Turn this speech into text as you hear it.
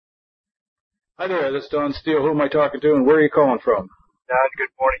Hi there, this is Don Steele. Who am I talking to and where are you calling from? Don,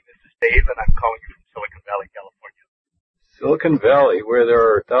 good morning. This is Dave, and I'm calling you from Silicon Valley, California. Silicon Valley, where there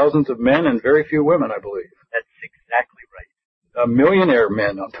are thousands of men and very few women, I believe. That's exactly right. Millionaire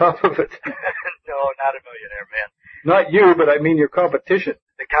men on top of it. No, not a millionaire man. Not you, but I mean your competition.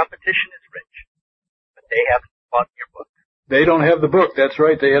 The competition is rich, but they haven't bought your book. They don't have the book. That's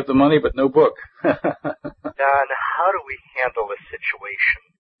right. They have the money, but no book. Don, how do we handle a situation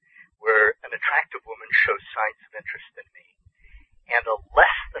where an attractive woman shows signs of interest in me and a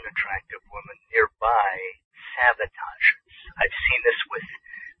less than attractive woman nearby sabotages? I've seen this with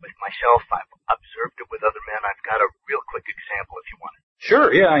myself. I've observed it with other men. I've got a real quick example if you want it.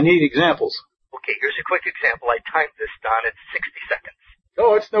 Sure, yeah, I need examples. Okay, here's a quick example. I timed this, Don. It's 60 seconds.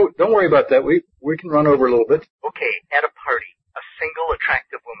 Oh, don't worry about that. We can run over a little bit. Okay, at a party, a single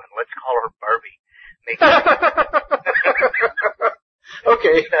attractive woman, let's call her Barbie, makes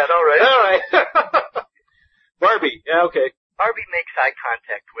Okay. Is that all right? All right. Barbie, yeah, okay. Barbie makes eye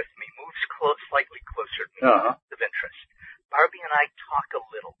contact with me, moves slightly closer to me, of interest. Barbie and I talk a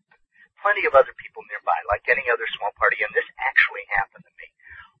little. Plenty of other people nearby, like any other small party, and this actually happened to me.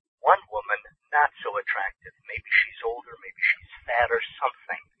 One woman, not so attractive. Maybe she's older, maybe she's fat or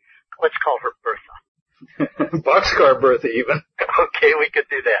something. Let's call her Bertha. Boxcar Bertha, even. Okay, we could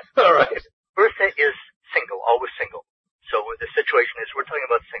do that. All right. Bertha is single, always single. So the situation is, we're talking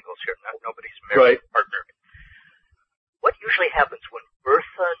about singles here, nobody's married partner. What usually happens when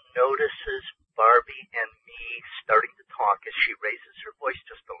Bertha notices Barbie and me starting to talk is she raises her voice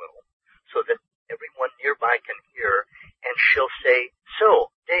just a little so that everyone nearby can hear, and she'll say,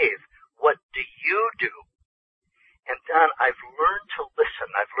 "So, Dave, what do you do?" And Don, I've learned to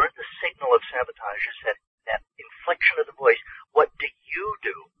listen. I've learned the signal of sabotage is that inflection of the voice. What do you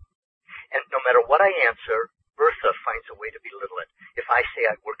do? And no matter what I answer, Bertha finds a way to belittle it. If I say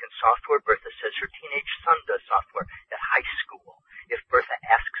I work in software, Bertha says her teenage son does software at high school. If Bertha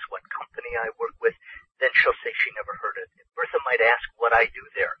asks what company I work with, then she'll say she never heard it. Bertha might ask what I do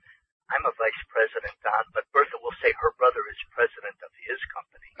there. I'm a vice president, Don, but Bertha will say her brother is president of his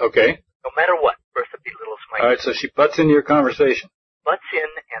company. Okay. No matter what, Bertha belittles my... All right, so she butts into your conversation. Butts in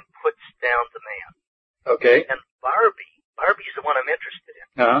and puts down the man. Okay. And Barbie's the one I'm interested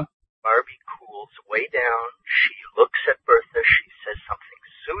in. Barbie cools way down. She looks at Bertha. She says something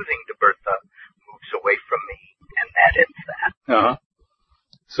soothing to Bertha, moves away from me, and that ends that.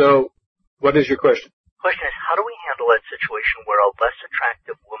 So, what is your question? Question is, how do we handle that situation where a less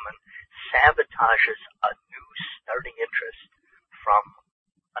attractive woman sabotages a new starting interest from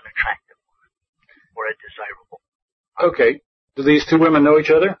an attractive woman or a desirable woman? Okay. Do these two women know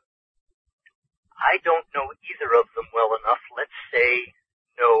each other? I don't know either of them well enough. Let's say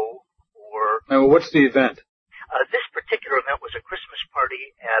no or... Now, what's the event? This particular event was a Christmas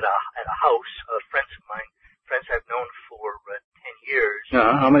party at a house of friends of mine, friends I've known for 10 years.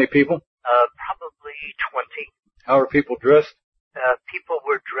 How many people? Probably 20. How are people dressed? People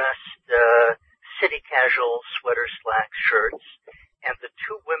were dressed city casual, sweaters, slacks, shirts, and the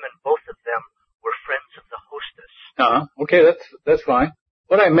two women, both of them, were friends of the hostess. Okay, that's fine.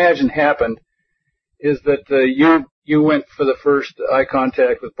 What I imagine happened is that you went for the first eye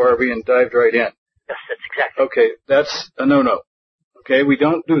contact with Barbie and dived right in. Yes, that's exactly. Okay, that's a no-no. Okay, we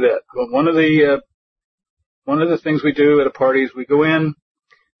don't do that. Well, one of the things we do at a party is we go in,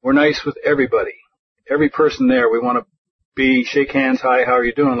 we're nice with everybody. Every person there, we want to shake hands, hi, how are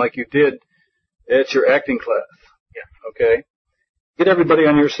you doing, like you did at your acting class. Yeah. Okay? Get everybody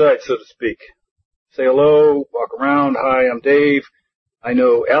on your side, so to speak. Say hello, walk around, hi, I'm Dave. I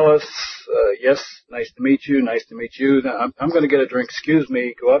know Alice. Yes, nice to meet you. Nice to meet you. Now, I'm going to get a drink. Excuse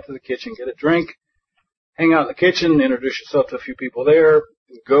me. Go out to the kitchen, get a drink. Hang out in the kitchen. Introduce yourself to a few people there.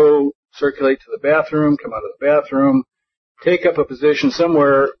 Go circulate to the bathroom. Come out of the bathroom. Take up a position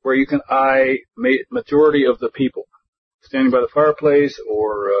somewhere where you can eye majority of the people. Standing by the fireplace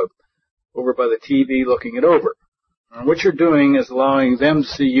or over by the TV looking it over. And what you're doing is allowing them to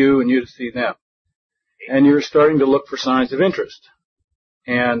see you and you to see them. And you're starting to look for signs of interest.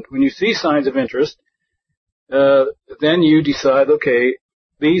 And when you see signs of interest, then you decide, okay,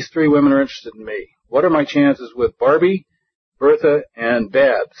 these three women are interested in me. What are my chances with Barbie, Bertha, and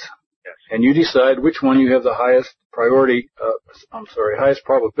Babs? Yes. And you decide which one you have the highest highest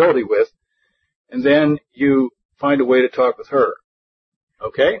probability with, and then you find a way to talk with her.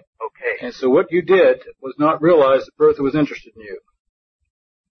 Okay? Okay. And so what you did was not realize that Bertha was interested in you.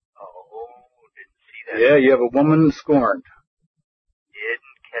 Oh, didn't see that. Yeah, you have a woman scorned.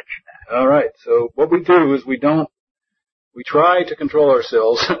 Didn't catch that. All right. So what we do is we try to control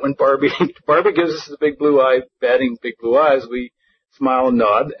ourselves. When Barbie gives us the big blue eye, batting big blue eyes, we smile and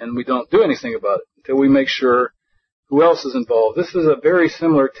nod, and we don't do anything about it until we make sure who else is involved. This is a very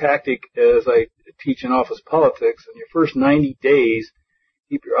similar tactic as I teach in office politics. In your first 90 days,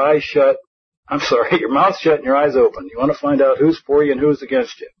 keep your eyes shut. Your mouth shut and your eyes open. You want to find out who's for you and who's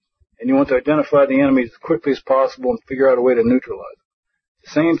against you. And you want to identify the enemy as quickly as possible and figure out a way to neutralize it.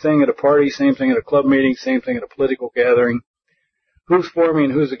 Same thing at a party, same thing at a club meeting, same thing at a political gathering. Who's for me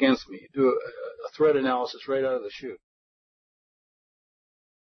and who's against me? You do a threat analysis right out of the chute.